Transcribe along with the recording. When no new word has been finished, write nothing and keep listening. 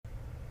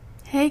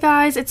Hey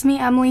guys, it's me,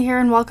 Emily here,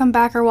 and welcome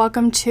back or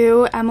welcome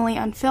to Emily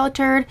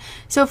Unfiltered.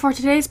 So for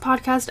today's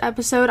podcast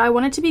episode, I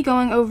wanted to be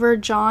going over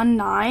John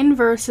 9,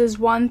 verses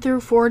 1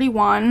 through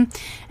 41,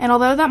 and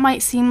although that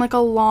might seem like a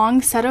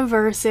long set of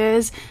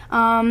verses,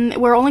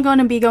 we're only going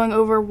to be going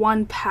over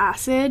one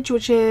passage,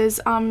 which is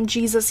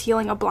Jesus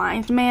healing a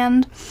blind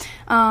man.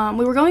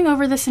 We were going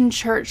over this in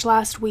church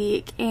last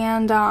week,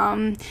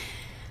 and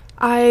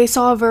I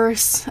saw a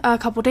verse a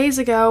couple days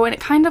ago, and it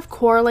kind of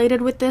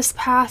correlated with this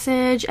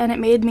passage, and it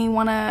made me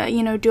want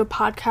to, do a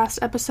podcast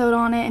episode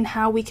on it and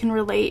how we can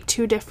relate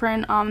two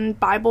different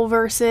Bible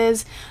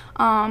verses,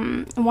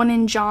 one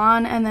in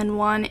John and then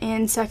one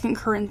in 2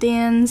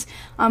 Corinthians,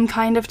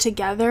 kind of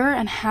together,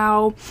 and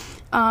how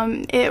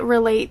it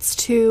relates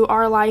to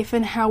our life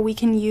and how we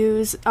can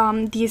use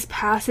these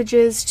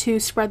passages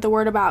to spread the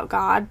word about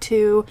God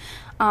to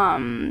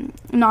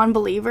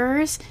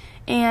non-believers.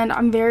 And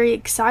I'm very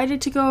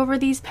excited to go over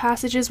these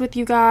passages with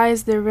you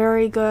guys. They're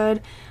very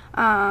good.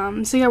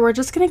 So yeah, we're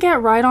just going to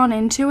get right on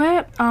into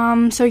it.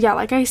 So yeah,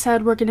 like I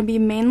said, we're going to be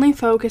mainly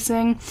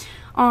focusing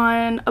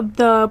on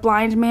the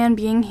blind man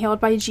being healed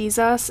by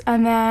Jesus.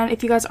 And then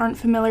if you guys aren't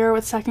familiar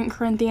with 2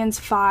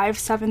 Corinthians 5,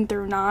 7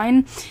 through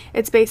 9,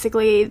 it's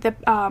basically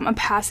a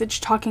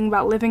passage talking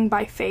about living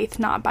by faith,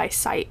 not by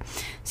sight.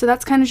 So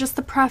that's kind of just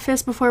the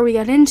preface before we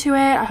get into it.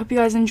 I hope you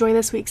guys enjoy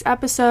this week's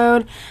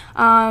episode.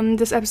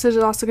 This episode is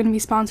also going to be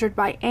sponsored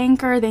by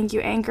Anchor. Thank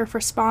you, Anchor, for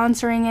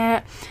sponsoring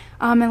it.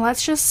 And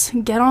let's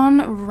just get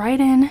on right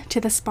in to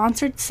the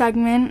sponsored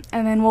segment,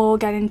 and then we'll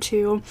get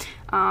into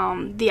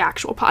the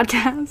actual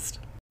podcast.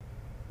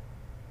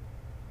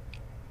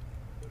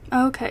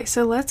 Okay,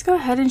 so let's go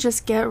ahead and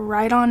just get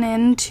right on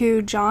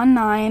into John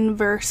 9,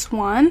 verse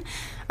 1.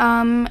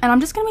 And I'm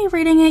just going to be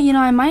reading it.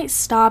 I might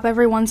stop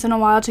every once in a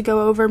while to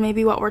go over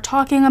maybe what we're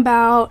talking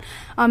about.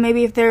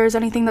 Maybe if there's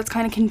anything that's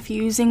kind of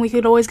confusing, we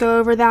could always go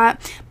over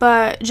that.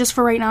 But just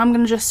for right now, I'm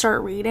going to just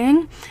start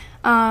reading.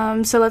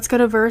 So let's go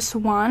to verse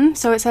 1.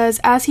 So it says,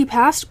 "As he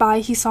passed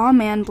by, he saw a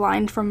man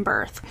blind from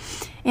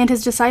birth. And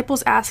his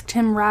disciples asked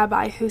him,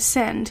 'Rabbi, who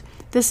sinned,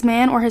 this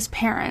man or his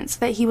parents,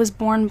 that he was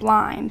born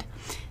blind?'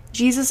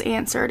 Jesus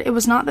answered, 'It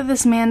was not that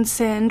this man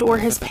sinned or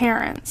his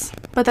parents,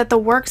 but that the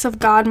works of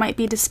God might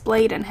be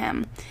displayed in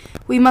him.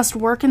 We must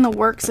work in the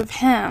works of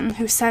him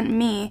who sent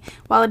me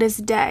while it is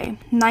day.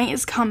 Night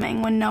is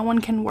coming when no one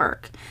can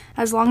work.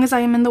 As long as I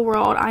am in the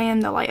world, I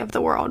am the light of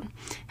the world.'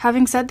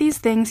 Having said these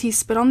things, he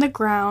spit on the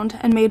ground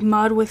and made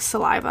mud with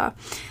saliva.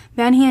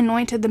 Then he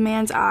anointed the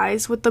man's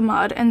eyes with the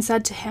mud and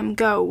said to him,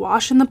 'Go,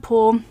 wash in the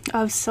pool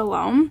of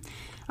Siloam.'"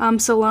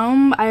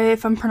 Siloam,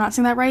 if I'm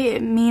pronouncing that right,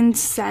 it means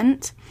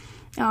sent.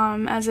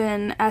 As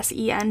in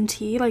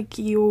S-E-N-T, like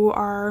you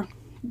are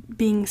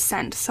being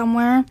sent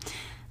somewhere.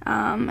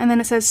 And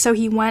then it says, "So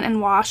he went and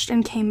washed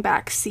and came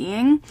back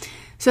seeing."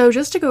 So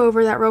just to go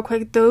over that real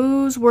quick,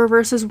 those were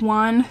verses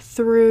 1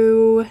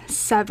 through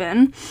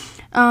 7.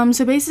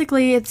 So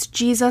basically it's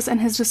Jesus and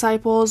his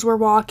disciples were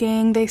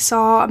walking. They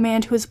saw a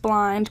man who was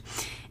blind.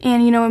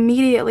 And,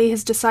 immediately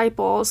his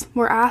disciples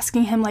were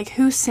asking him,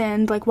 who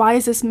sinned? Why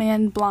is this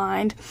man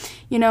blind?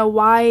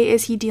 Why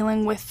is he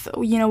dealing with,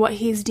 what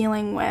he's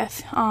dealing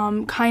with?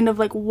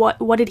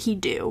 What did he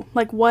do?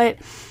 What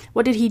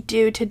did he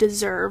do to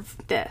deserve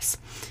this?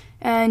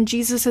 And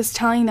Jesus is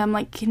telling them,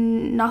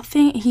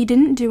 nothing, he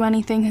didn't do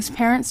anything, his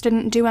parents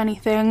didn't do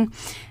anything,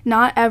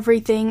 not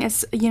everything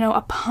is,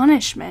 a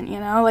punishment,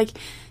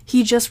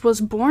 he just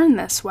was born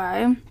this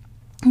way.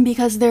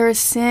 Because there is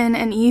sin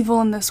and evil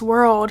in this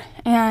world,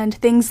 and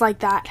things like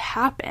that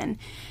happen.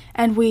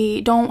 And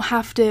we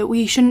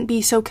shouldn't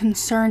be so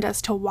concerned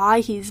as to why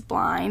he's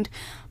blind,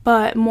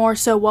 but more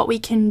so what we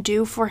can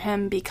do for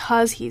him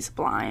because he's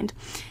blind.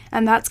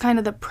 And that's kind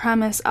of the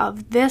premise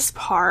of this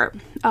part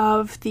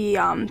of the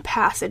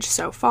passage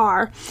so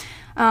far.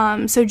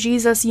 So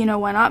Jesus,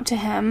 went up to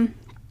him,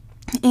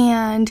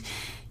 and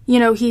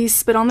he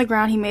spit on the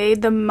ground, he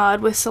made the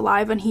mud with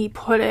saliva, and he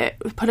put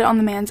it on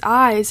the man's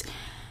eyes.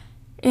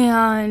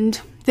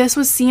 And this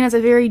was seen as a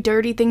very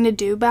dirty thing to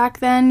do back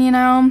then,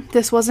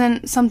 This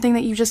wasn't something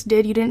that you just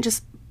did. You didn't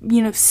just,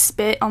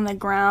 spit on the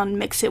ground,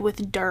 mix it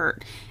with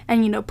dirt,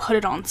 and, put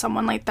it on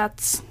someone.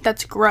 That's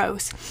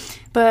gross.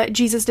 But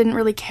Jesus didn't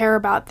really care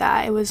about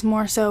that. It was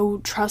more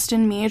so, trust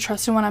in me,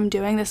 trust in what I'm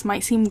doing. This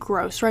might seem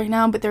gross right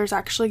now, but there's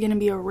actually going to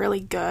be a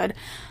really good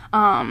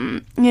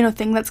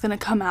thing that's going to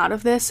come out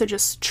of this. So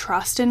just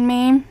trust in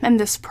me and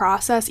this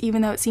process,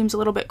 even though it seems a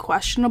little bit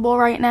questionable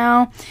right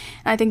now.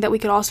 And I think that we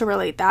could also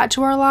relate that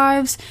to our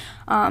lives.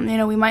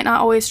 We might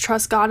not always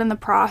trust God in the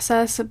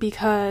process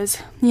because,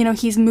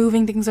 he's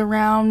moving things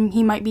around.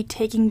 He might be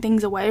taking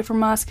things away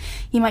from us.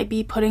 He might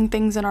be putting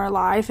things in our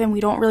life, and we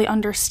don't really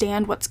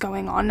understand what's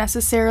going on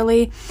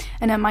necessarily.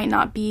 And it might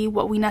not be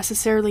what we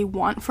necessarily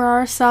want for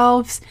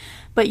ourselves.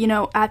 But,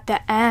 at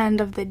the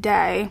end of the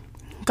day,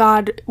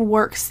 God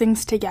works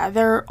things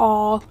together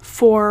all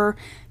for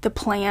the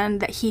plan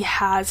that he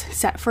has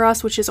set for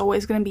us, which is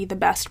always going to be the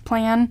best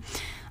plan.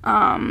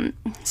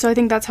 So I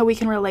think that's how we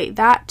can relate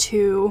that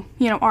to,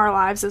 our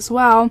lives as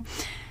well.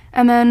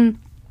 And then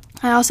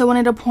I also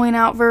wanted to point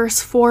out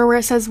verse 4 where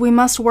it says, we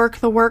must work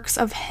the works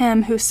of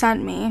him who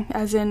sent me,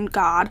 as in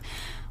God,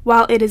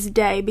 while it is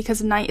day,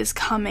 because night is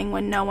coming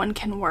when no one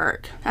can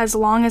work. As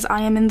long as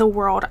I am in the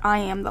world, I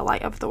am the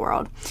light of the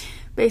world.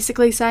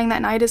 Basically saying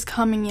that night is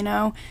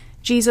coming,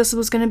 Jesus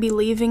was going to be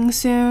leaving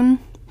soon.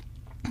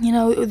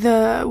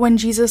 When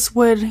Jesus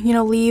would,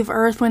 leave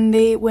earth,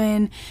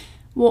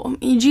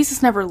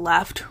 Jesus never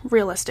left,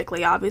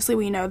 realistically, obviously,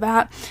 we know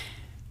that.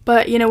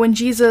 But, when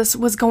Jesus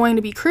was going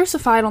to be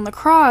crucified on the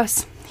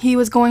cross, he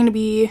was going to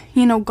be,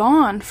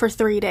 gone for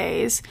 3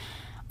 days.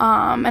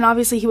 And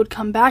obviously he would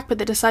come back, but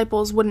the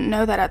disciples wouldn't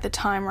know that at the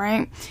time,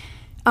 right?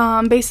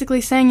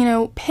 Basically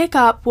saying, pick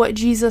up what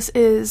Jesus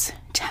is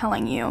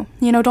telling you.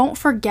 Don't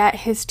forget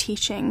his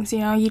teachings.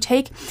 You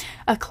take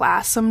a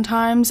class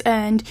sometimes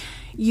and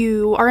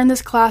you are in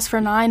this class for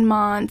 9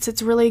 months.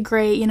 It's really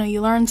great.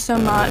 You learn so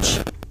much.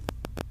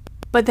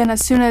 But then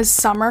as soon as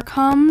summer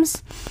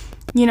comes,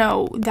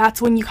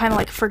 that's when you kind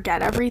of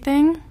forget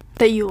everything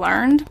that you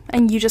learned,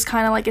 and you just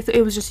kind of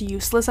it was just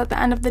useless at the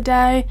end of the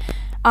day.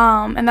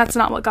 And that's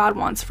not what God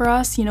wants for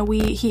us.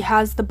 He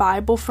has the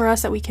Bible for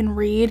us that we can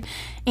read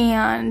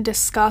and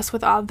discuss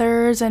with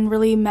others and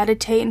really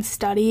meditate and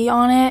study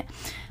on it.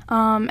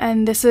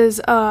 And this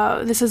is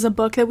a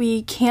book that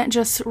we can't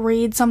just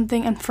read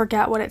something and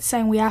forget what it's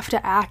saying. We have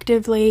to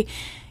actively,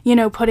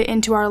 put it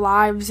into our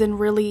lives and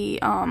really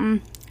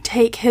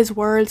take his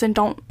words and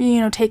don't,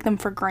 take them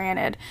for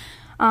granted.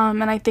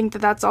 And I think that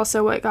that's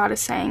also what God is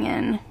saying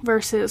in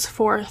verses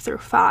 4 through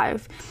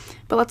 5.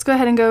 But let's go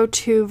ahead and go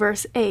to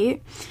verse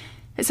 8.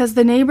 It says,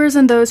 the neighbors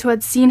and those who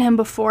had seen him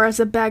before as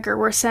a beggar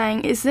were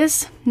saying, is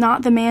this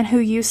not the man who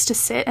used to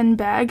sit and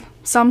beg?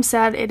 Some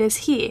said, it is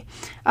he.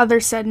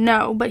 Others said,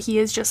 no, but he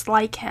is just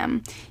like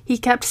him. He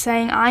kept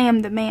saying, I am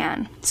the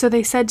man. So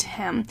they said to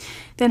him,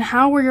 then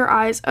how were your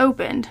eyes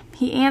opened?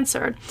 He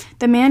answered,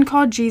 the man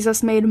called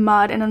Jesus made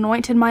mud and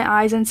anointed my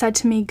eyes and said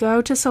to me,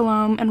 go to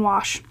Siloam and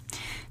wash.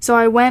 So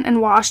I went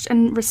and washed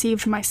and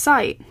received my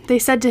sight. They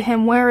said to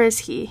him, where is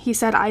he? He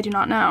said, I do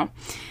not know.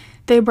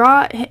 They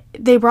brought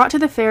to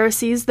the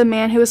Pharisees the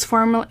man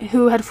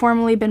who had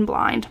formerly been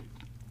blind.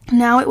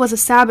 Now it was a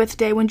Sabbath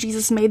day when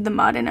Jesus made the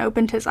mud and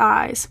opened his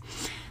eyes.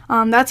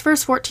 That's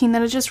verse 14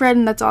 that I just read,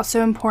 and that's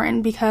also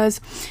important because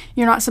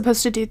you're not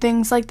supposed to do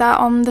things like that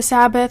on the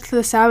Sabbath.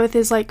 The Sabbath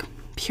is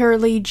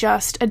purely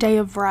just a day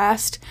of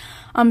rest.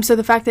 So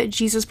the fact that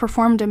Jesus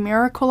performed a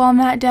miracle on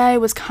that day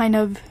was kind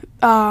of,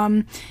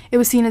 it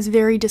was seen as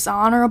very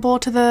dishonorable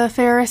to the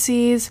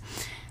Pharisees.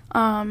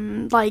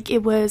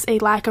 It was a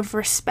lack of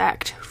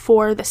respect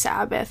for the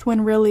Sabbath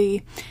when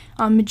really,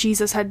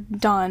 Jesus had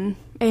done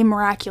a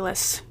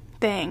miraculous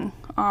thing,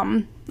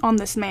 on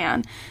this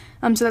man.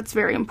 So that's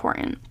very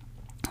important.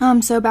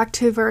 So back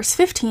to verse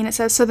 15, it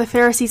says, so the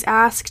Pharisees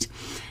asked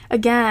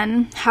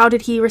again, how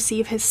did he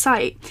receive his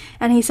sight?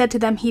 And he said to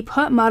them, he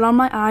put mud on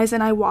my eyes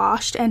and I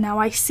washed, and now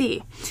I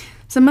see.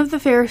 Some of the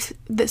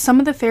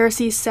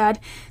Pharisees said,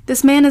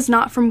 this man is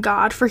not from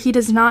God, for he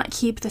does not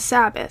keep the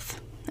Sabbath.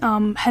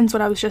 Hence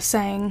what I was just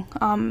saying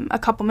a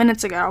couple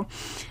minutes ago,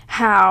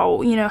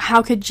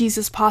 how could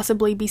Jesus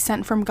possibly be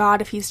sent from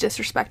God if he's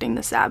disrespecting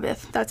the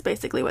Sabbath? That's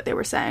basically what they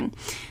were saying.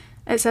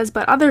 It says,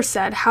 but others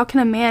said, how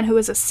can a man who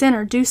is a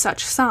sinner do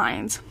such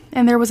signs?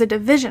 And there was a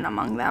division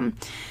among them.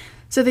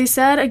 So they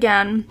said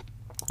again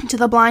to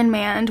the blind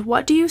man,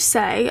 what do you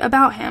say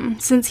about him,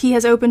 since he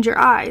has opened your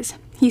eyes?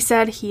 He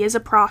said, he is a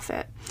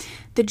prophet.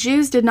 The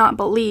Jews did not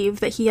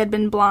believe that he had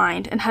been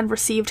blind and had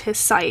received his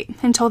sight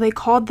until they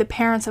called the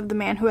parents of the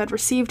man who had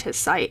received his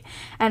sight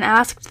and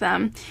asked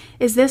them,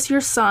 is this your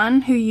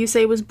son who you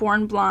say was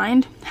born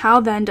blind? How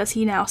then does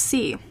he now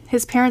see?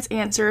 His parents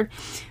answered,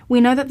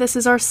 we know that this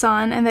is our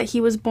son and that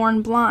he was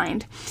born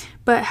blind,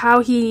 but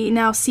how he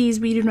now sees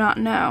we do not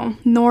know,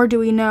 nor do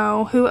we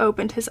know who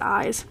opened his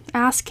eyes.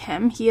 Ask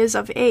him, he is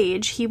of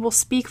age, he will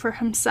speak for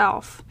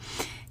himself.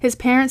 His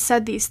parents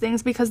said these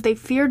things because they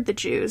feared the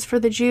Jews, for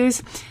the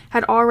Jews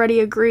had already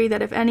agreed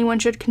that if anyone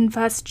should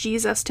confess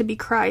Jesus to be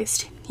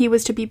Christ, he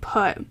was to be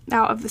put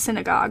out of the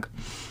synagogue.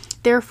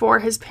 Therefore,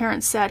 his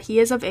parents said, he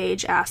is of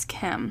age, ask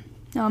him.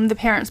 The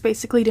parents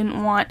basically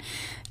didn't want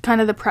kind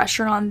of the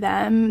pressure on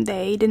them.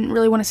 They didn't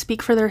really want to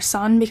speak for their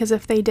son, because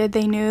if they did,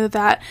 they knew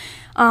that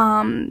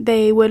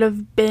they would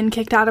have been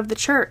kicked out of the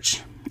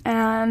church.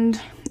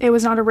 And it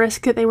was not a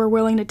risk that they were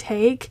willing to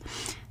take.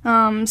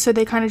 So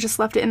they kind of just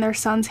left it in their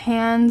son's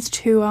hands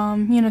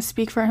to,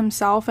 speak for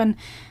himself and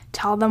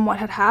tell them what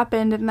had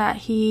happened, and that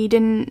he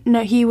didn't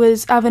know, he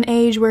was of an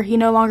age where he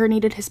no longer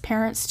needed his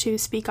parents to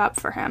speak up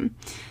for him.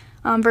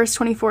 Verse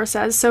 24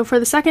 says, so for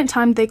the second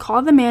time they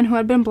called the man who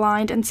had been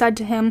blind and said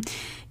to him,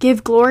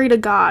 give glory to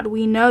God.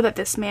 We know that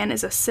this man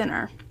is a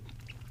sinner.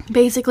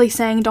 Basically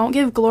saying, don't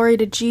give glory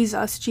to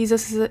Jesus.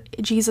 Jesus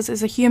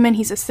is a human.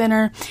 He's a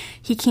sinner.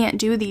 He can't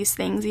do these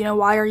things.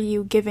 Why are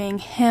you giving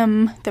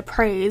him the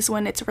praise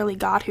when it's really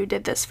God who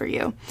did this for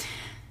you?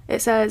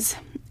 It says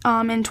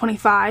in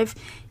 25,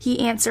 he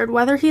answered,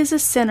 whether he is a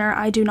sinner,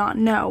 I do not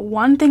know.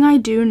 One thing I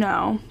do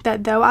know,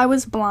 that though I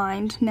was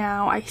blind,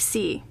 now I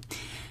see.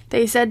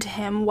 They said to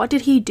him, "What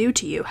did he do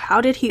to you?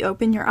 How did he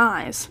open your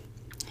eyes?"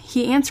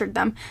 He answered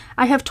them,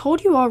 "I have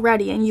told you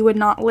already, and you would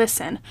not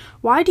listen.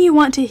 Why do you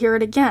want to hear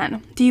it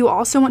again? Do you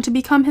also want to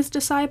become his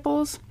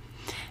disciples?"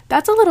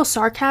 That's a little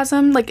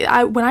sarcasm. Like,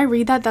 when I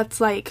read that, that's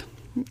like,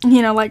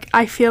 like,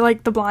 I feel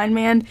like the blind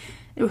man,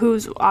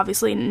 who's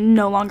obviously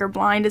no longer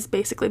blind, is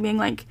basically being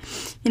like,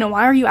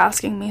 why are you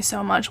asking me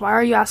so much? Why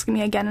are you asking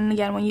me again and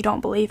again when you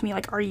don't believe me?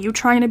 Like, are you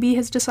trying to be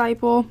his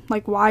disciple?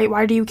 Like,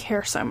 why do you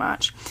care so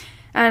much?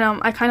 And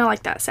I kind of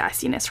like that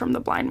sassiness from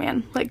the blind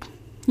man. Like,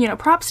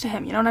 props to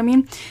him, you know what I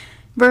mean?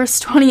 Verse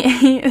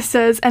 28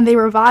 says, "And they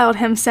reviled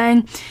him,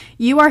 saying,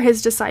 'You are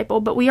his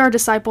disciple, but we are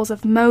disciples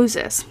of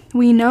Moses.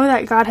 We know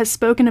that God has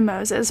spoken to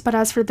Moses, but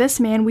as for this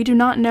man, we do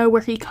not know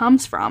where he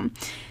comes from.'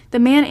 The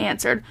man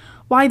answered,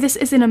 'Why, this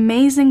is an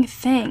amazing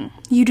thing.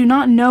 You do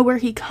not know where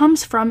he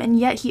comes from, and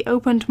yet he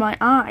opened my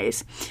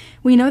eyes.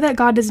 We know that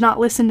God does not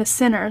listen to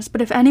sinners,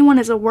 but if anyone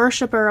is a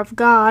worshiper of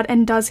God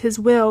and does his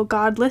will,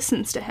 God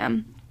listens to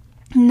him.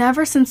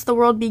 Never since the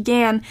world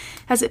began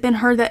has it been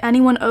heard that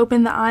anyone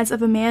opened the eyes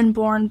of a man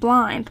born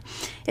blind.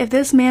 If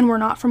this man were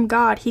not from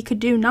God, he could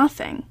do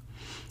nothing.'"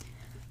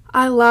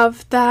 I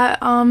love that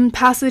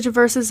passage of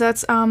verses.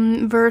 That's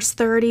verse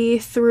 30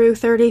 through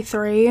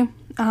 33.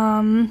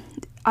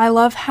 I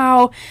love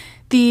how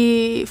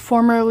the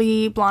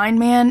formerly blind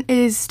man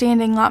is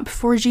standing up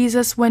for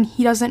Jesus when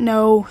he doesn't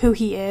know who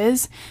he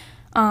is.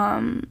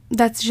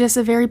 That's just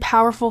a very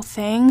powerful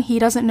thing. He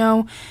doesn't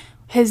know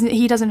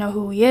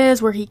who he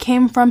is, where he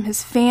came from,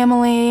 his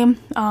family,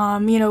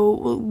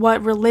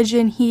 what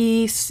religion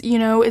he,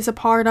 is a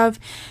part of,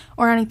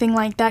 or anything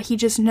like that. He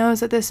just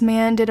knows that this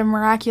man did a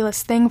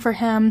miraculous thing for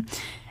him,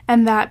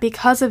 and that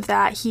because of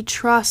that, he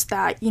trusts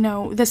that,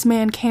 this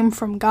man came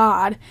from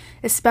God,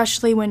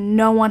 especially when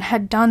no one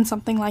had done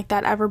something like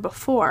that ever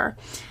before.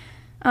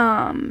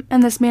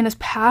 And this man is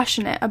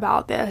passionate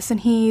about this,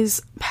 and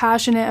he's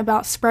passionate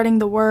about spreading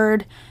the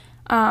word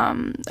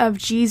of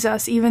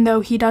Jesus, even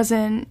though he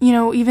doesn't,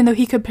 even though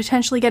he could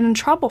potentially get in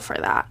trouble for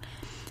that.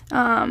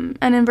 And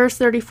in verse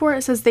 34,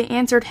 it says, "They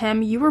answered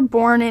him, 'You were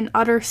born in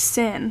utter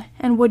sin,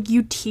 and would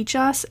you teach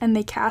us?' And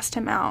they cast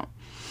him out."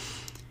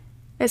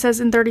 It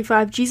says in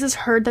 35,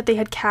 "Jesus heard that they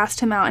had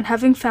cast him out, and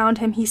having found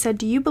him, he said,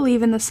 'Do you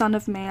believe in the Son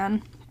of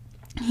Man?'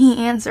 He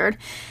answered,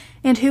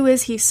 'And who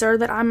is he, sir,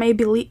 that I may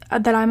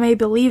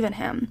believe in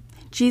him?'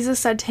 Jesus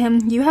said to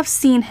him, 'You have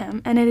seen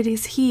him, and it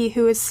is he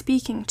who is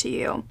speaking to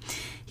you.'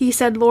 He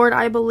said, 'Lord,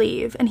 I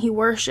believe,' and he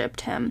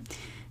worshipped him.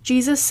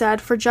 Jesus said,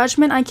 'For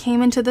judgment I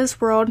came into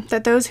this world,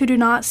 that those who do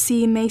not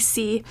see may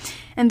see,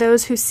 and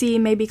those who see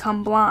may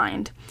become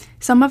blind.'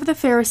 Some of the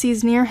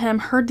Pharisees near him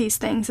heard these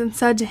things and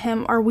said to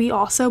him, 'Are we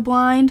also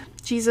blind?'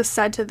 Jesus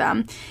said to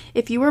them,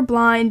 'If you were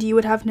blind, you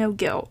would have no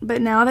guilt,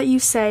 but now that you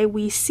say,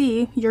 we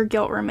see, your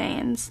guilt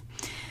remains.'"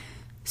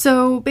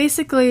 So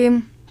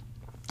basically,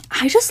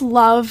 I just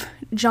love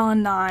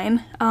John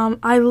 9.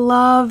 I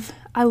love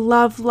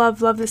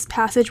this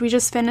passage. We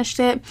just finished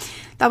it.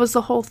 That was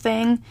the whole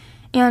thing.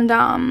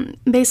 And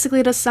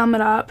basically, to sum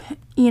it up,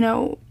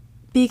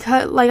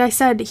 because, like I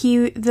said,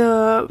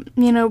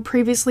 the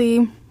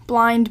previously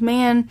blind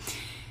man,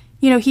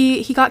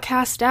 he got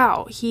cast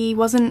out. He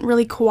wasn't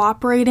really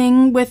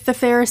cooperating with the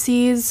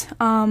Pharisees,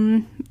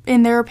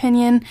 in their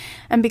opinion,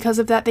 and because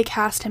of that, they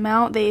cast him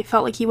out. They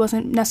felt like he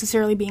wasn't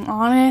necessarily being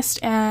honest,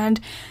 and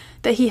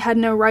that he had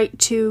no right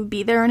to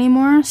be there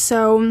anymore.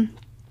 So,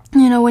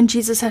 when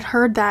Jesus had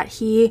heard that,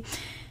 he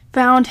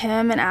found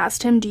him and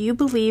asked him, "Do you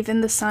believe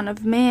in the Son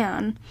of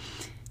Man?"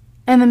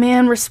 And the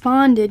man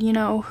responded,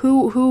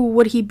 who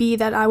would he be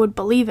that I would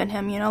believe in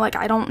him?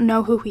 I don't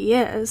know who he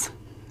is.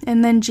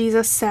 And then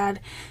Jesus said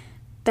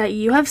that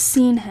you have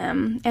seen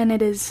him, and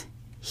it is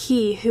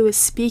he who is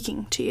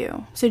speaking to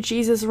you. So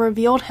Jesus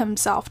revealed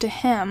himself to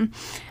him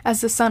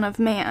as the Son of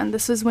Man.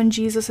 This is when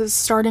Jesus is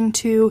starting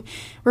to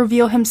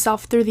reveal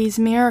himself through these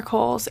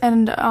miracles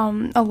and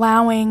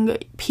allowing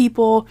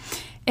people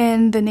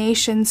in the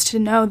nations to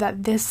know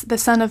that the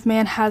Son of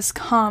Man has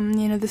come.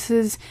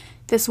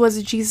 This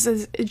was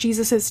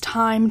Jesus's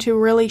time to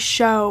really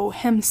show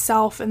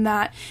himself, and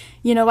that,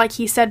 like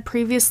he said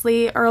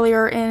previously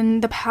earlier in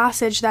the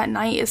passage, that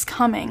night is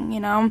coming,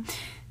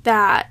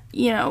 that,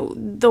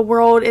 the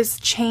world is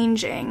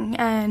changing,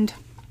 and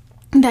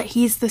that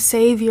he's the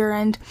Savior,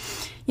 and,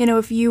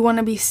 if you want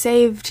to be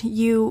saved,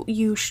 you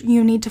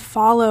need to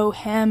follow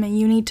him, and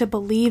you need to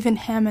believe in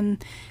him,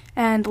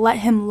 and let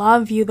him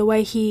love you the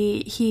way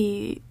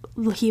he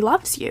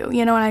loves you,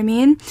 you know what I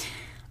mean?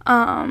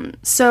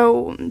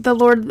 So the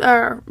Lord,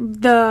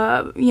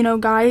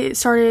 guy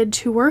started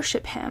to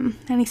worship him,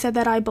 and he said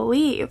that I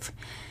believe,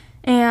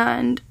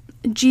 and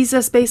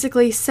Jesus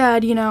basically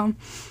said,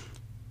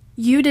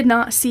 you did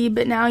not see,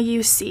 but now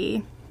you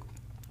see,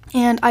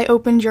 and I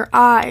opened your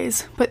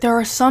eyes. But there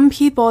are some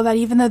people that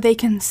even though they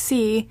can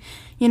see,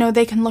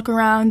 they can look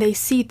around, they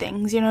see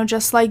things,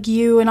 just like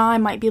you and I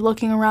might be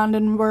looking around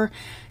and we're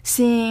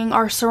seeing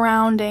our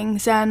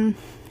surroundings and,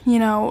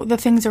 the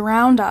things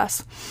around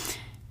us.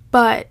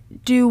 But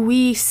do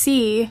we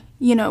see,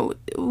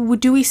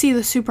 do we see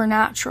the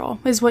supernatural,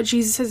 is what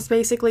Jesus is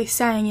basically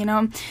saying.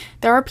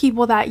 There are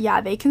people that,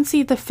 yeah, they can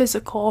see the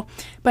physical,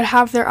 but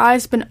have their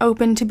eyes been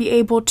open to be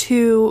able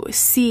to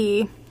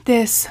see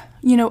this,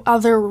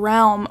 other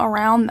realm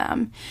around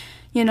them.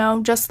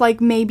 Just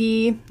like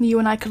maybe you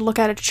and I could look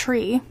at a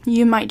tree.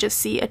 You might just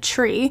see a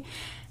tree,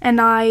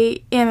 and I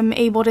am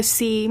able to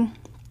see,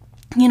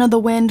 the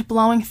wind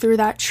blowing through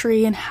that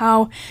tree, and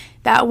how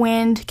that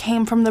wind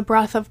came from the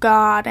breath of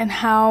God, and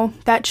how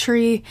that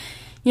tree,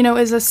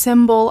 is a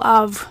symbol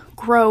of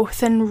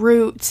growth and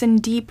roots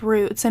and deep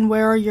roots, and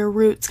where are your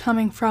roots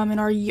coming from, and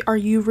are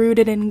you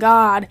rooted in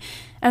God,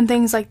 and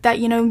things like that.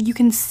 You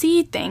can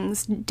see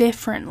things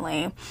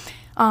differently,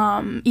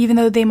 even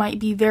though they might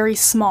be very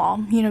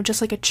small,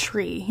 just like a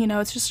tree.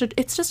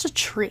 It's just a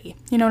tree,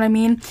 you know what I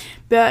mean?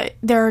 But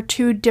there are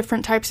two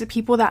different types of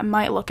people that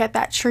might look at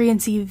that tree and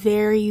see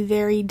very,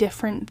 very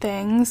different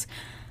things,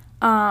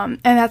 and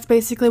that's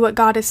basically what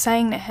God is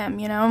saying to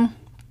him.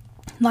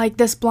 Like,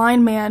 this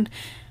blind man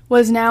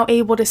was now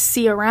able to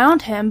see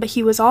around him, but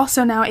he was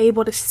also now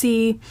able to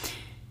see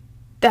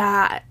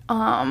that,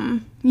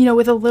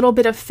 with a little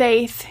bit of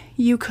faith,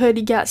 you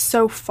could get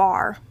so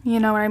far, you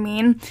know what I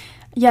mean?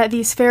 Yet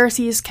these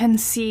Pharisees can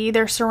see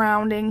their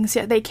surroundings,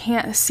 yet they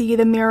can't see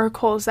the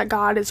miracles that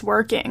God is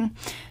working,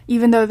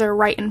 even though they're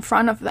right in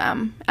front of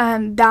them.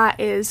 And that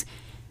is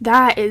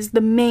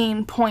the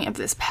main point of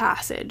this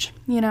passage.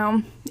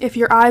 If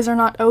your eyes are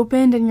not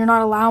opened, and you're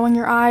not allowing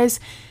your eyes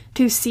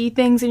to see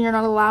things, and you're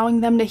not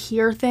allowing them to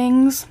hear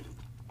things,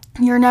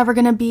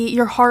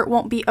 your heart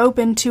won't be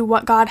open to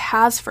what God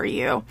has for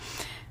you.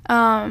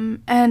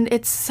 And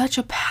it's such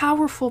a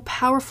powerful,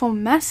 powerful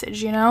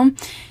message,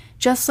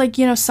 Just like,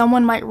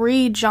 someone might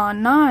read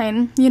John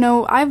 9,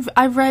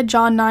 I've read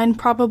John 9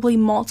 probably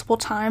multiple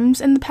times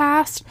in the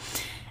past,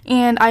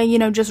 and I,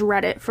 just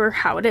read it for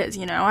how it is.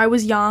 I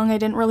was young, I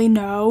didn't really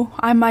know.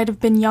 I might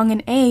have been young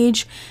in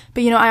age,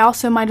 but, I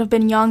also might have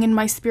been young in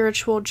my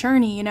spiritual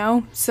journey,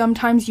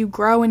 Sometimes you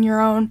grow in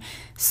your own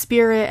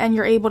spirit, and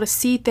you're able to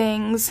see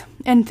things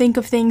and think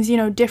of things,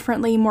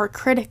 differently, more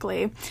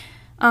critically.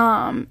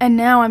 And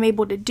now I'm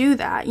able to do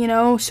that,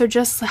 So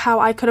just how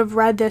I could have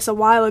read this a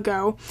while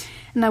ago,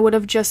 and I would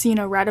have just,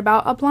 read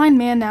about a blind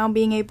man now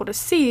being able to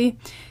see.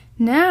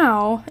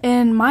 Now,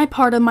 in my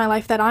part of my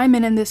life that I'm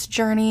in this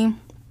journey,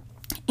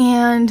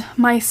 and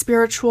my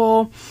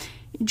spiritual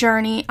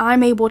journey,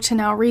 I'm able to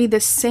now read the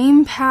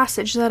same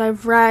passage that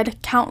I've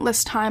read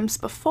countless times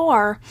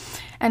before,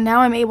 and now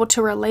I'm able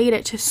to relate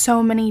it to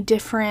so many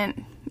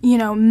different,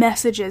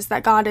 messages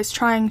that God is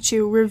trying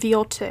to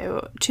reveal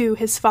to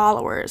his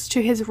followers,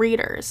 to his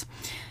readers.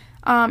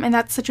 And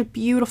that's such a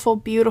beautiful,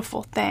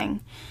 beautiful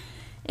thing.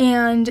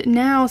 And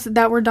now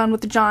that we're done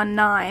with John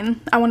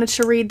 9, I wanted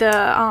to read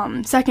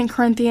the 2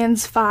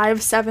 Corinthians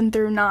 5, 7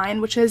 through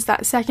 9, which is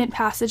that second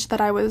passage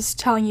that I was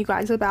telling you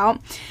guys about.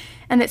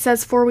 And it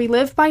says, "For we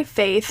live by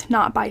faith,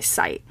 not by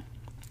sight.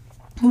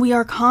 We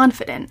are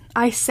confident.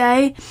 I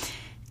say,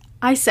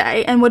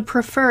 and would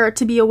prefer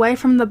to be away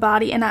from the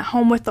body and at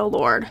home with the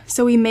Lord.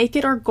 So we make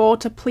it our goal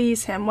to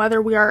please him,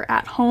 whether we are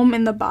at home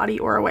in the body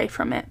or away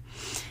from it."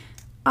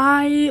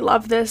 I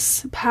love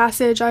this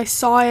passage. I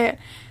saw it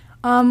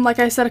like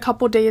I said a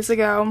couple days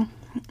ago,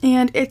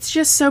 and it's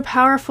just so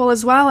powerful,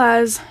 as well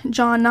as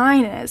John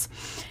 9 is.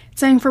 It's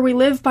saying, "For we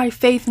live by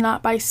faith,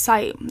 not by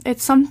sight."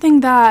 It's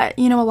something that,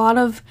 a lot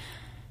of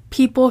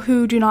people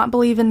who do not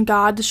believe in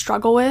God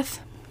struggle with,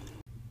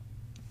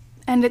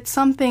 and it's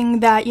something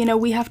that,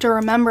 we have to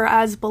remember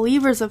as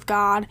believers of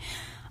God,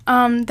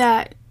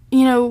 that,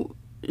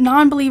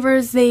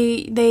 non-believers,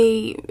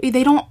 they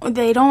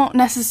don't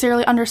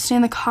necessarily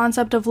understand the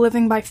concept of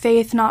living by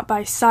faith, not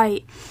by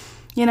sight.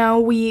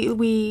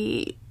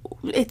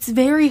 It's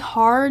very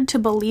hard to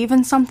believe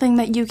in something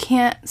that you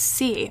can't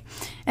see.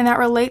 And that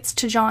relates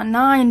to John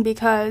 9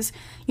 because,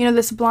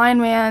 this blind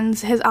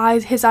man's, his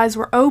eyes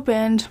were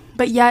opened,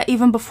 but yet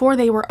even before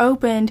they were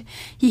opened,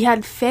 he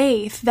had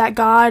faith that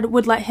God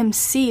would let him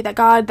see, that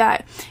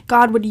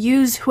God would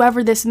use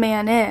whoever this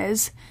man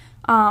is,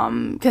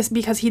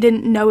 because he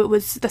didn't know it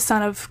was the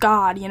Son of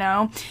God,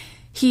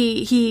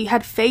 He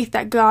had faith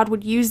that God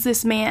would use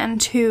this man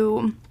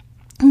to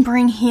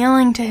bring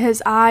healing to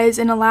his eyes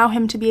and allow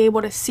him to be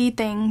able to see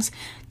things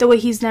the way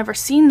he's never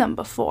seen them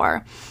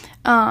before.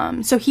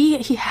 So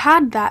he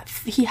had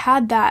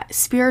that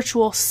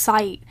spiritual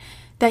sight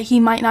that he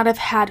might not have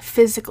had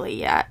physically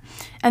yet.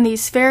 And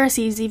these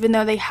Pharisees, even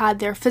though they had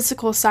their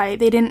physical sight,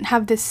 they didn't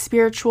have this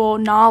spiritual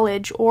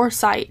knowledge or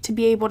sight to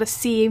be able to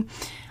see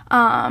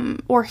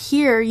or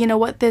hear,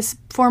 what this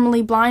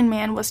formerly blind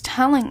man was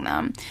telling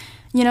them.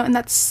 And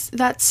that's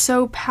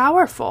so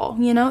powerful.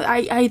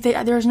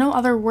 There's no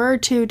other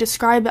word to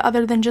describe it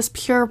other than just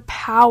pure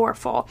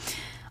powerful.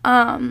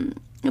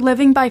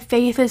 Living by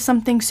faith is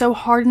something so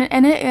hard,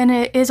 and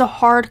it is a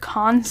hard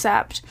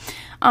concept.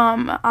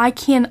 I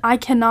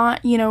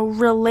cannot,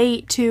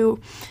 relate to,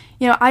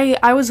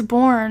 I was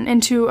born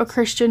into a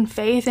Christian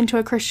faith, into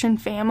a Christian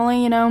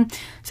family,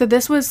 so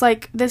this was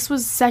like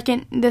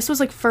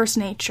first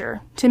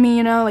nature to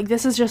me, like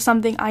this is just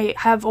something I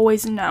have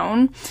always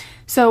known.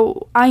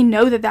 So I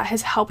know that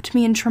has helped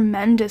me in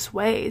tremendous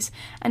ways,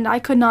 and I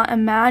could not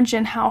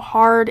imagine how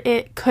hard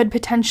it could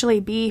potentially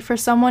be for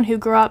someone who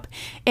grew up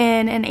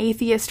in an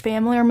atheist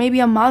family, or maybe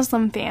a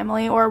Muslim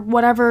family, or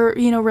whatever,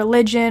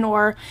 religion,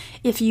 or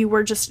if you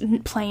were just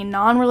plain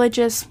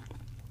non-religious,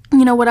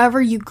 whatever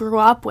you grew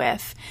up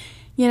with.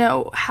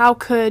 How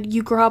could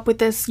you grow up with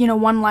this,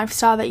 one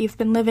lifestyle that you've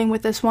been living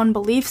with, this one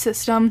belief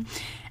system,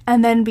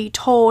 and then be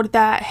told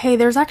that, hey,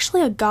 there's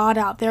actually a God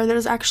out there,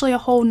 there's actually a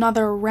whole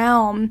nother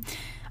realm,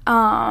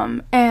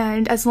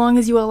 and as long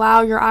as you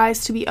allow your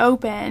eyes to be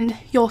opened,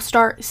 you'll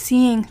start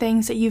seeing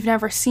things that you've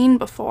never seen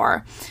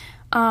before,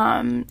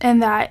 and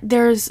that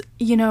there's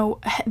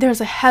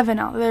a heaven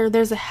out there,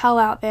 there's a hell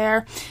out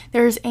there,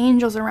 there's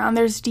angels around,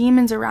 there's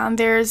demons around,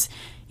 there's,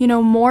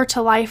 more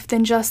to life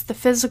than just the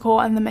physical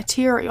and the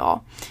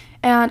material.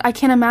 And I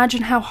can't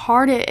imagine how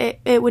hard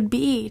it would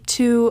be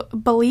to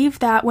believe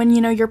that when,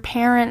 your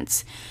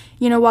parents,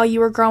 while you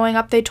were growing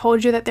up, they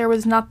told you that there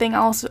was nothing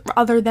else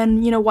other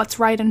than, what's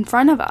right in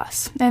front of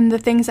us, and the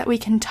things that we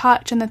can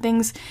touch, and the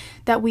things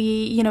that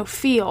we,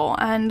 feel.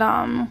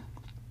 And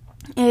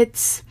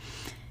it's,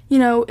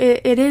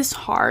 it is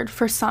hard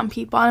for some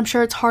people. I'm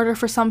sure it's harder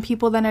for some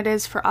people than it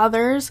is for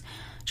others,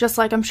 just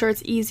like I'm sure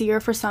it's easier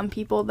for some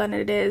people than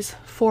it is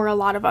for a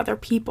lot of other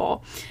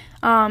people.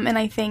 And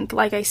I think,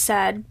 like I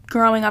said,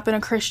 growing up in a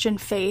Christian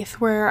faith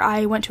where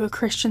I went to a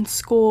Christian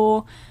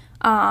school,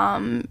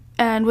 and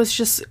was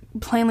just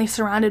plainly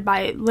surrounded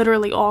by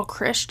literally all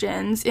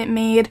Christians, it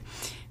made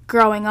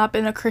growing up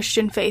in a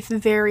Christian faith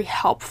very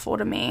helpful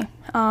to me,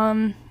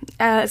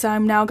 as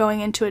I'm now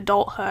going into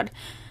adulthood.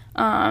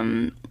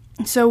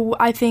 So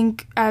I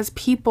think as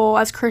people,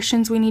 as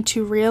Christians, we need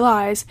to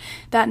realize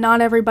that not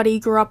everybody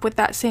grew up with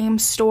that same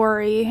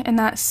story and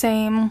that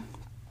same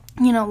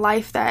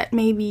life that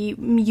maybe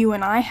you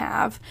and I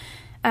have,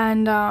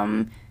 and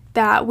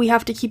that we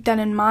have to keep that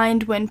in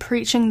mind when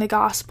preaching the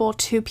gospel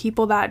to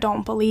people that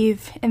don't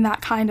believe in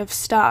that kind of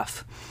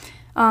stuff,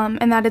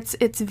 and that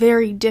it's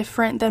very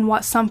different than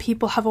what some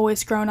people have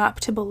always grown up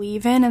to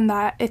believe in, and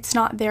that it's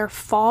not their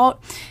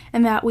fault,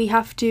 and that we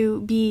have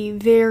to be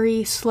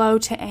very slow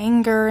to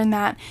anger, and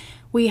that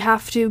we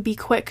have to be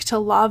quick to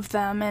love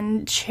them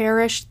and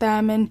cherish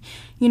them, and,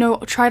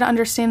 try to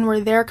understand where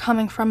they're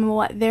coming from and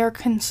what their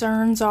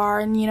concerns are,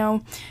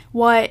 and,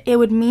 what it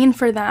would mean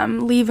for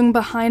them leaving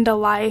behind a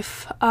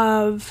life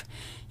of,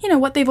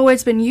 what they've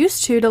always been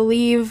used to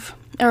leave,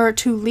 or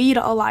to lead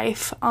a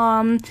life,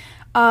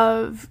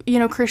 of,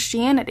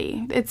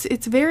 Christianity.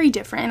 It's very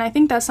different, and I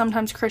think that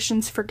sometimes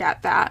Christians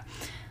forget that.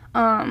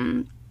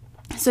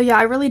 So yeah,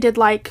 I really did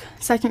like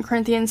 2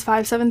 Corinthians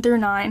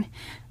 5:7-9.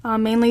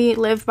 Mainly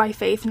live by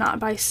faith, not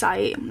by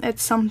sight.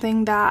 It's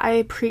something that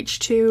I preach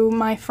to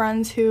my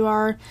friends who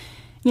are,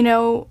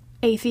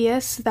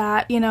 atheists,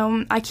 that,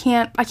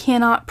 I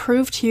cannot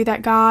prove to you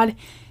that God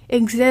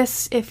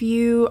exists if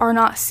you are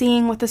not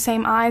seeing with the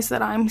same eyes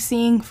that I'm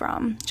seeing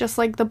from, just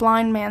like the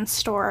blind man's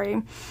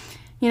story.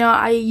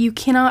 You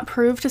cannot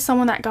prove to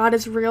someone that God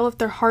is real if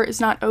their heart is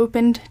not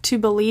opened to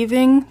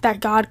believing that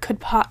God could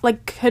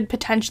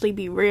potentially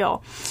be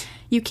real.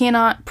 You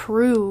cannot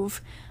prove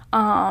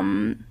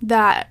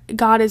that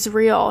God is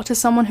real to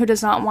someone who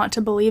does not want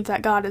to believe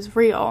that God is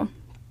real.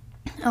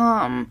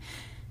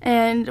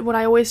 And what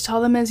I always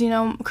tell them is,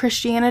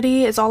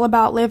 Christianity is all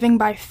about living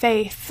by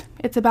faith.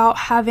 It's about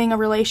having a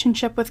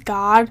relationship with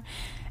God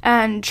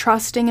and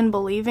trusting and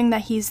believing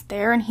that He's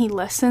there and He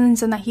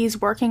listens and that He's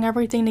working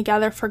everything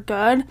together for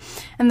good.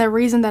 And the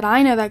reason that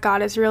I know that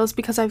God is real is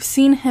because I've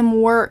seen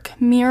Him work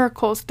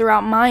miracles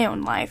throughout my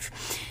own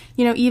life.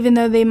 Even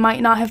though they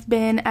might not have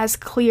been as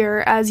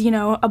clear as,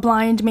 a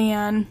blind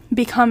man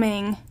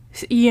becoming,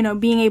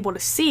 being able to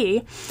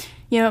see,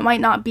 it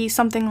might not be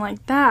something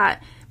like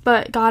that,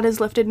 but God has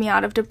lifted me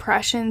out of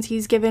depressions.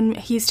 He's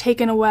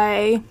taken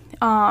away,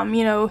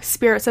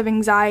 spirits of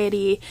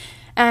anxiety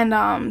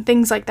and,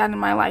 things like that in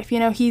my life.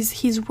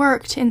 He's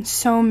worked in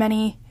so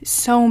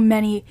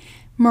many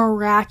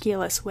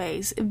miraculous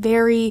ways,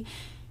 very,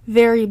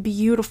 very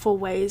beautiful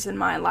ways in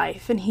my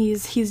life, and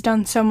he's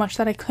done so much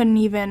that I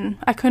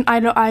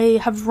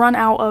have run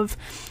out of,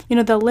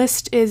 the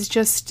list is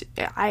just,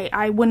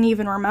 I wouldn't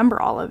even remember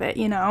all of it.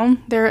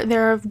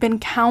 There have been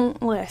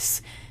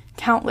countless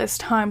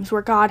times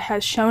where God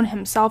has shown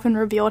Himself and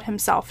revealed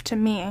Himself to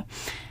me,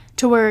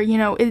 to where,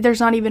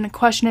 there's not even a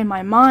question in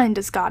my mind,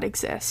 does God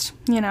exist?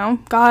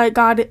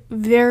 God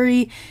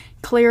very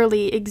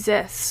clearly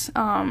exists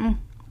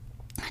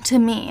to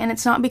me, and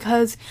it's not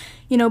because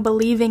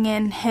believing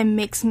in Him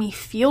makes me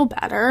feel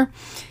better.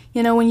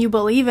 When you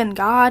believe in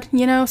God,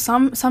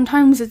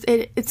 sometimes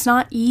it's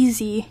not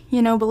easy,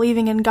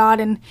 believing in God,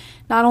 and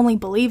not only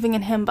believing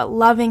in Him, but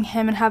loving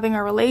Him and having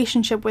a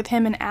relationship with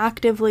Him and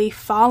actively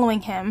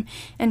following Him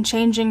and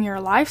changing your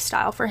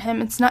lifestyle for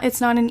Him. It's not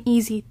an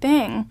easy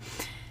thing.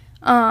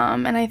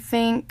 And I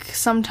think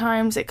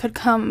sometimes it could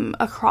come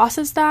across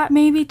as that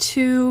maybe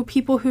to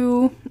people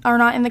who are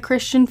not in the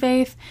Christian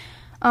faith.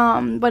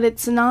 But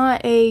it's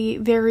not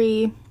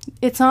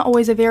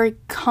always a very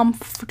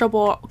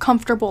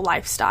comfortable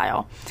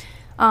lifestyle.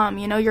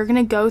 You're going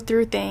to go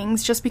through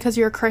things. Just because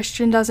you're a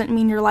Christian doesn't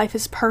mean your life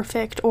is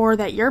perfect or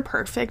that you're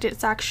perfect.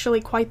 It's actually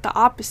quite the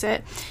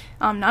opposite.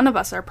 None of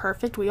us are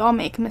perfect. We all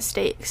make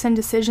mistakes and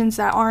decisions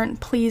that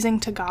aren't pleasing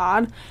to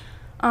God.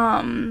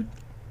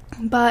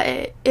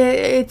 But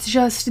it's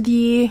just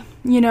the,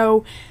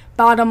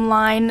 bottom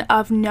line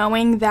of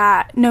knowing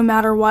that no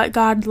matter what,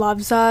 God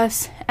loves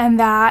us, and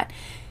that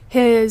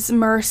His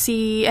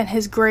mercy and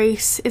His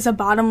grace is a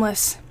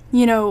bottomless,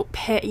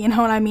 pit, you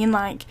know what I mean?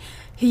 Like,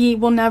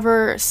 He'll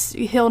never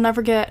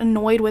get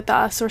annoyed with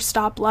us or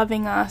stop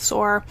loving us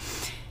or,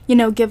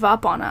 give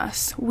up on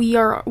us. We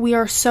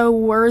are so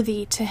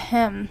worthy to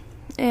Him,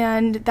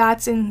 and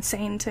that's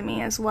insane to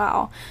me as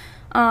well.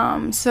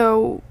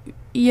 So,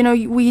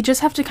 we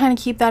just have to kind of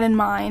keep that in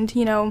mind,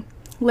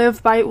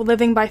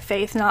 living by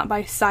faith, not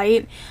by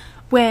sight,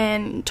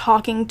 when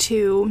talking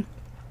to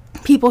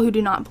people who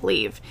do not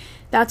believe.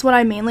 That's what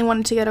I mainly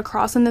wanted to get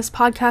across in this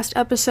podcast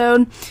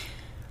episode.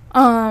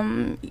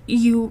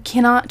 You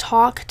cannot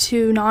talk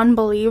to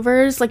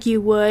non-believers like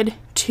you would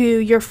to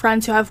your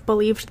friends who have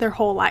believed their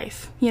whole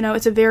life.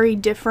 It's a very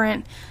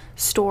different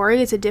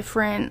story. It's a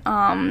different,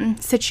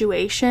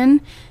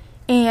 situation.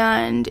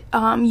 And,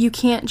 you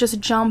can't just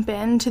jump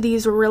into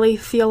these really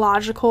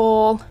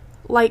theologically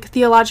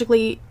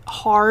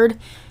hard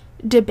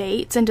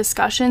debates and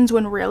discussions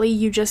when really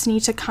you just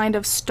need to kind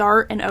of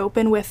start and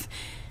open with,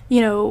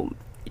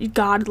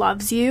 God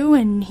loves you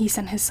and He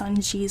sent His Son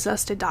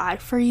Jesus to die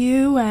for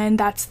you, and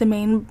that's the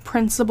main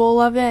principle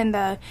of it, and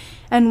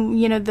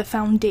the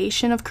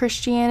foundation of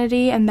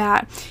Christianity, and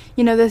that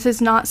this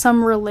is not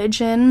some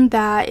religion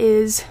that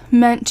is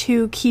meant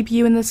to keep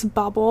you in this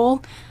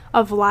bubble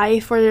of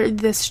life or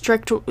this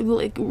strict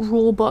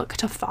rule book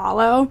to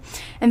follow,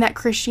 and that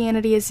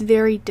Christianity is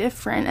very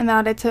different, and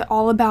that it's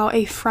all about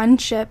a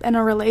friendship and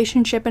a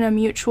relationship and a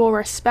mutual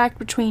respect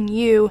between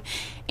you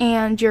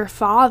and your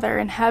Father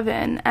in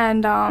heaven.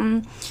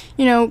 And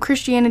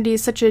Christianity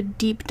is such a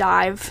deep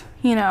dive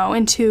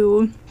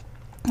into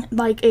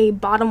like a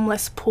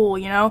bottomless pool.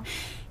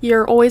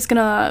 You're always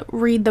gonna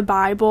read the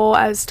Bible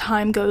as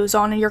time goes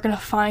on, and you're gonna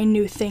find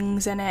new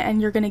things in it,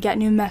 and you're gonna get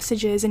new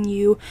messages, and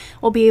you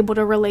will be able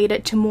to relate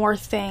it to more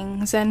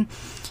things. And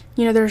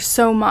there's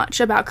so much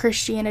about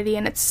Christianity,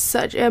 and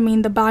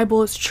the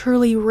Bible is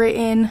truly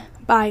written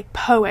by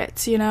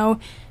poets.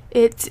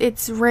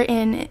 It's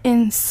written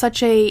in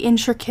such a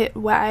intricate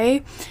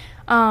way,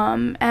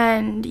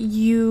 and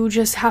you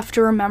just have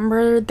to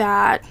remember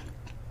that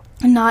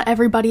not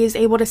everybody is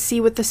able to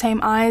see with the same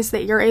eyes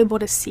that you're able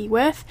to see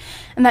with,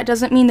 and that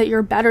doesn't mean that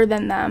you're better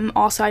than them.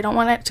 Also, I don't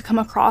want it to come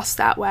across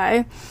that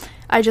way.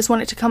 I just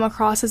want it to come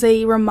across as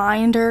a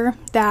reminder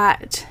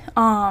that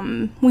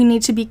we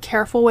need to be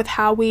careful with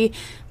how we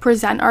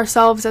present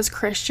ourselves as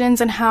Christians,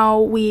 and how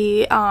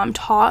we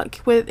talk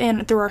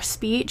through our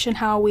speech, and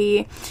how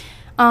we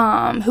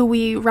who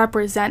we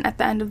represent at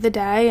the end of the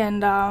day.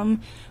 And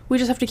we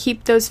just have to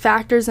keep those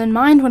factors in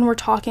mind when we're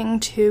talking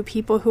to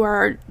people who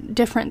are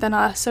different than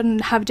us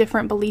and have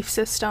different belief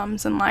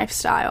systems and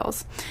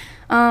lifestyles.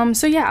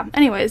 So yeah,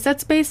 anyways,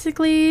 that's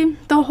basically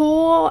the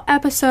whole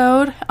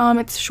episode.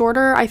 It's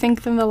shorter, I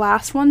think, than the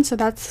last one, so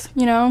that's,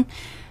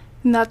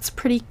 that's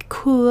pretty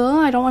cool.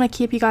 I don't want to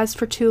keep you guys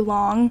for too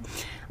long,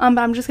 but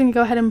I'm just going to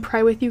go ahead and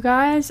pray with you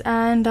guys,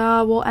 and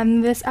we'll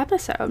end this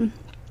episode.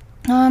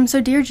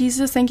 So dear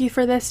Jesus, thank you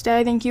for this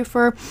day. Thank you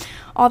for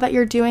all that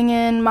you're doing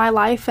in my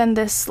life and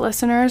this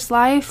listener's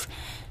life.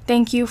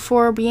 Thank you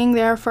for being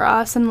there for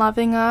us and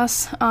loving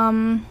us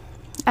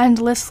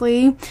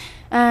endlessly.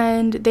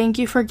 And thank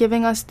you for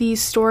giving us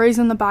these stories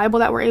in the Bible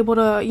that we're able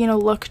to,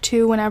 look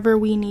to whenever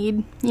we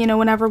need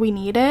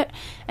it,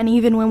 and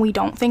even when we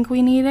don't think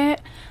we need it,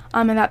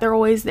 and that they're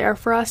always there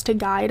for us to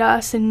guide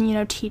us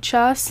and, teach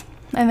us,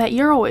 and that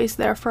you're always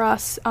there for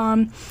us,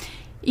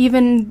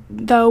 even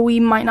though we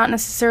might not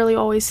necessarily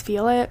always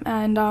feel it.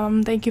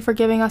 And thank you for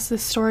giving us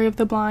this story of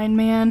the blind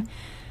man,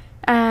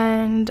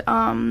 and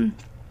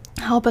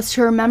help us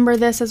to remember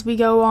this as we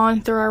go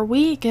on through our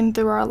week and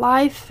through our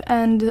life,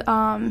 and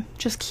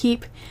just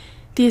keep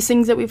these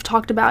things that we've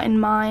talked about in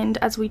mind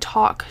as we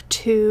talk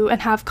to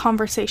and have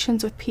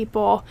conversations with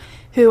people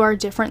who are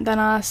different than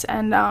us,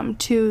 and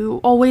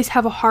to always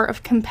have a heart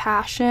of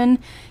compassion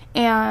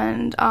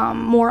and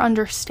more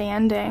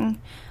understanding,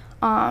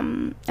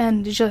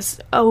 and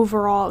just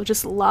overall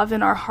just love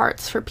in our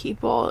hearts for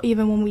people,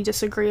 even when we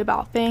disagree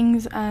about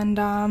things. And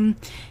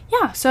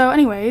yeah, so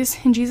anyways,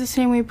 in Jesus'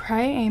 name we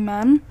pray,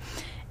 amen.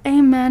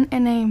 Amen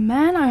and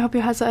amen. I hope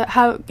you guys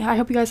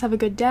have a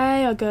good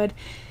day, a good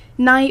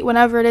night,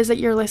 whenever it is that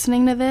you're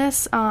listening to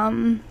this.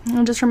 And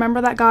just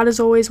remember that God is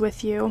always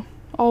with you.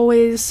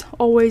 Always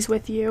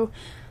with you.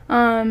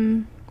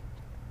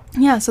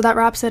 yeah, so that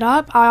wraps it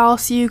up. I'll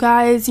see you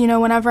guys,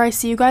 whenever I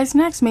see you guys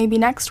next. Maybe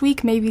next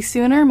week, maybe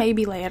sooner,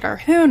 maybe later.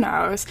 Who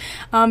knows?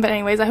 But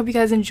anyways, I hope you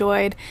guys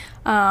enjoyed,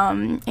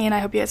 and I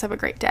hope you guys have a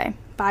great day.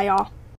 Bye, y'all.